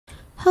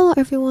Hello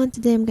everyone,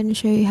 today I'm going to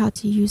show you how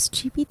to use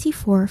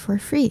GPT-4 for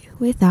free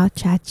without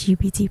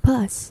ChatGPT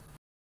Plus.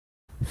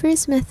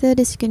 First method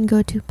is you can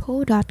go to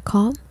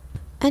po.com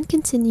and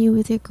continue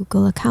with your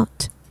Google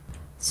account.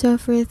 So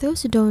for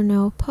those who don't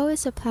know, Po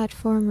is a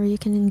platform where you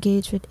can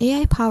engage with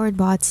AI-powered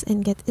bots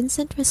and get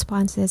instant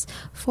responses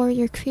for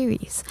your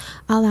queries,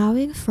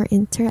 allowing for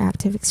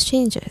interactive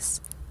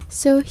exchanges.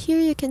 So here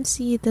you can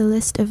see the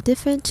list of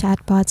different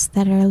chatbots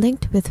that are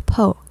linked with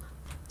Po.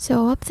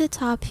 So up the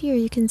top here,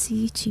 you can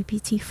see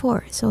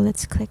GPT-4. So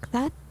let's click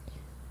that.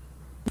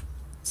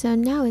 So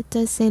now it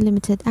does say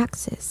limited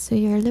access. So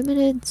you're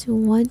limited to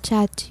one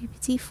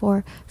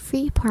ChatGPT-4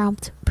 free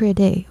prompt per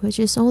day, which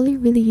is only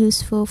really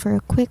useful for a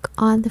quick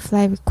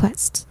on-the-fly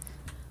request.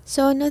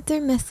 So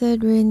another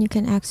method wherein you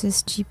can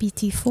access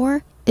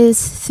GPT-4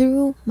 is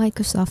through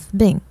Microsoft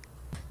Bing.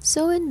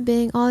 So in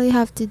Bing, all you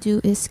have to do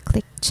is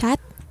click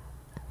chat.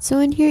 So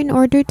in here, in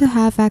order to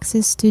have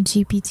access to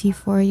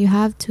GPT-4, you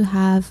have to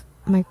have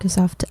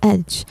Microsoft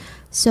Edge.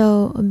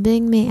 So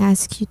Bing may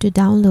ask you to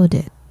download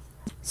it.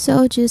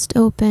 So just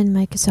open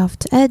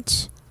Microsoft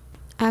Edge.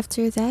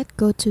 After that,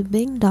 go to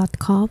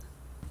bing.com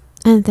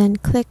and then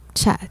click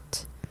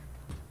chat.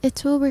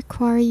 It will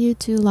require you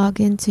to log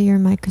into your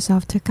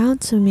Microsoft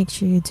account, so make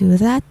sure you do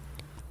that.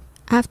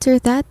 After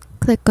that,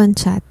 click on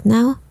chat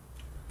now,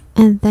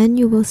 and then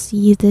you will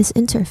see this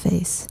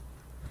interface.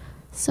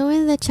 So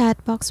in the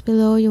chat box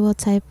below, you will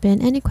type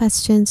in any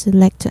questions you'd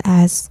like to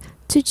ask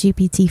to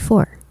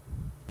GPT-4.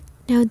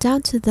 Now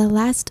down to the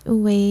last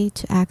way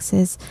to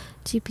access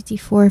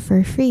GPT-4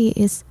 for free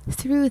is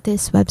through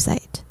this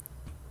website.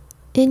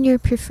 In your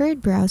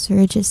preferred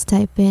browser, just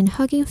type in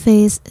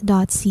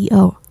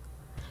huggingface.co.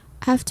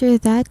 After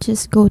that,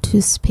 just go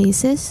to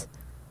Spaces,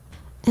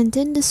 and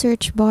in the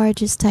search bar,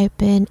 just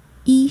type in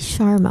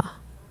eSharma.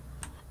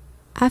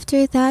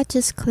 After that,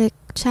 just click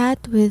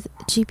Chat with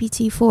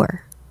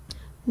GPT-4.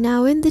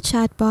 Now in the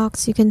chat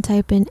box, you can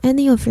type in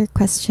any of your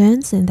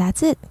questions, and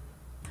that's it.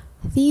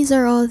 These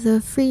are all the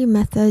free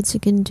methods you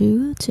can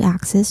do to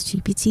access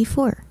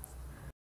GPT-4.